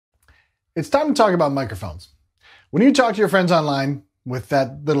It's time to talk about microphones. When you talk to your friends online with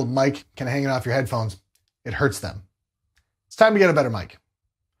that little mic kind of hanging off your headphones, it hurts them. It's time to get a better mic.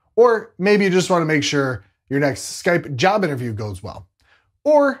 Or maybe you just want to make sure your next Skype job interview goes well.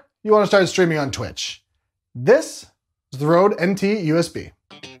 Or you want to start streaming on Twitch. This is the Rode NT USB.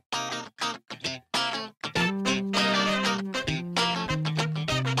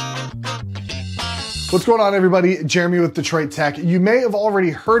 What's going on, everybody? Jeremy with Detroit Tech. You may have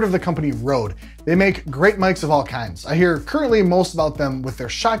already heard of the company Rode. They make great mics of all kinds. I hear currently most about them with their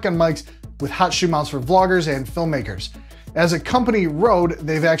shotgun mics with hot shoe mounts for vloggers and filmmakers. As a company, Rode,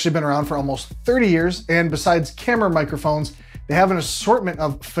 they've actually been around for almost 30 years, and besides camera microphones, they have an assortment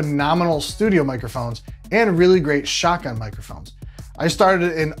of phenomenal studio microphones and really great shotgun microphones. I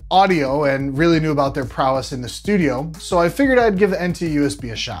started in audio and really knew about their prowess in the studio, so I figured I'd give the NT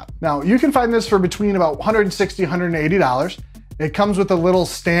USB a shot. Now, you can find this for between about $160, $180. It comes with a little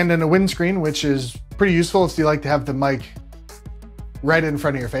stand and a windscreen, which is pretty useful if you like to have the mic right in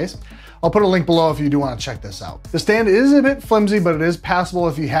front of your face. I'll put a link below if you do want to check this out. The stand is a bit flimsy, but it is passable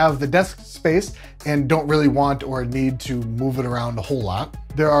if you have the desk space and don't really want or need to move it around a whole lot.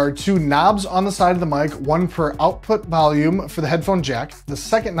 There are two knobs on the side of the mic, one per output volume for the headphone jack. The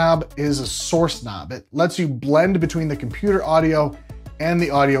second knob is a source knob. It lets you blend between the computer audio and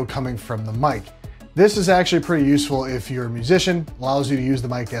the audio coming from the mic. This is actually pretty useful if you're a musician. It allows you to use the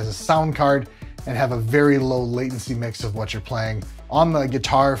mic as a sound card and have a very low latency mix of what you're playing on the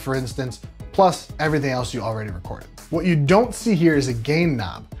guitar, for instance, plus everything else you already recorded. What you don't see here is a gain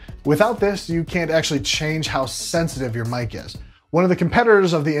knob. Without this, you can't actually change how sensitive your mic is. One of the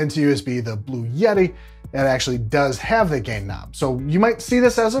competitors of the NT USB, the Blue Yeti, that actually does have the gain knob. So you might see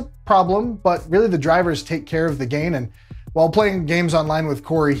this as a problem, but really the drivers take care of the gain. And while playing games online with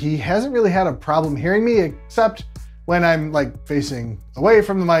Corey, he hasn't really had a problem hearing me, except when I'm like facing away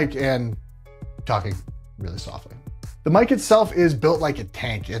from the mic and talking really softly. The mic itself is built like a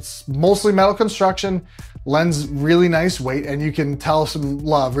tank. It's mostly metal construction, lends really nice weight, and you can tell some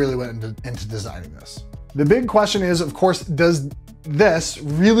love really went into designing this. The big question is, of course, does this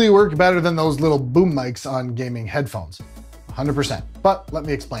really work better than those little boom mics on gaming headphones? 100%. But let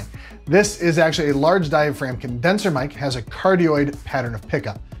me explain. This is actually a large diaphragm condenser mic, has a cardioid pattern of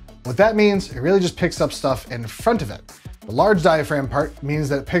pickup. What that means, it really just picks up stuff in front of it. The large diaphragm part means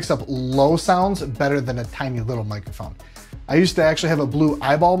that it picks up low sounds better than a tiny little microphone. I used to actually have a blue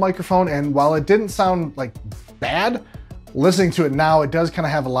eyeball microphone, and while it didn't sound like bad, listening to it now, it does kind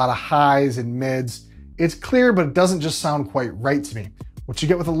of have a lot of highs and mids. It's clear, but it doesn't just sound quite right to me. What you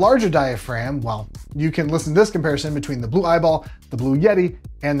get with a larger diaphragm, well, you can listen to this comparison between the Blue Eyeball, the Blue Yeti,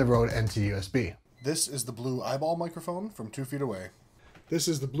 and the Rode NT USB. This is the Blue Eyeball microphone from 2 feet away. This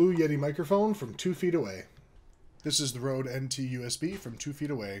is the Blue Yeti microphone from 2 feet away. This is the Rode NT USB from 2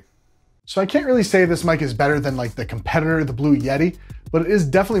 feet away. So I can't really say this mic is better than like the competitor, the Blue Yeti, but it is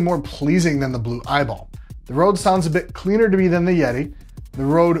definitely more pleasing than the Blue Eyeball. The Rode sounds a bit cleaner to me than the Yeti. The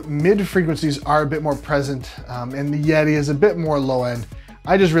Rode mid frequencies are a bit more present, and the Yeti is a bit more low end.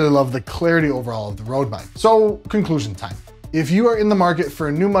 I just really love the clarity overall of the Rode mic. So conclusion time. If you are in the market for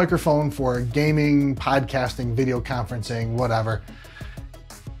a new microphone for gaming, podcasting, video conferencing, whatever,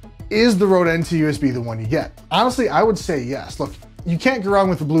 is the Rode NT USB the one you get? Honestly, I would say yes. Look, you can't go wrong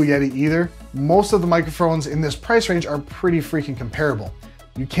with the Blue Yeti either. Most of the microphones in this price range are pretty freaking comparable.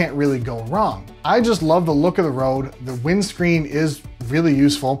 You can't really go wrong. I just love the look of the Rode. The windscreen is really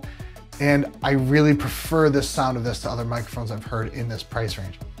useful, and I really prefer the sound of this to other microphones I've heard in this price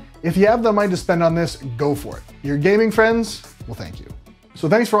range. If you have the money to spend on this, go for it. Your gaming friends, well, thank you. So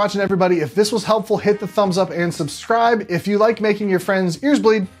thanks for watching, everybody. If this was helpful, hit the thumbs up and subscribe. If you like making your friends' ears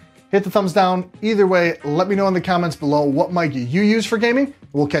bleed, hit the thumbs down. Either way, let me know in the comments below what mic you use for gaming.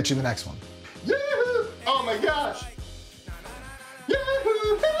 We'll catch you in the next one. Yahoo! Oh my gosh!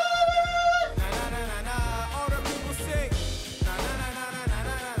 Yahoo!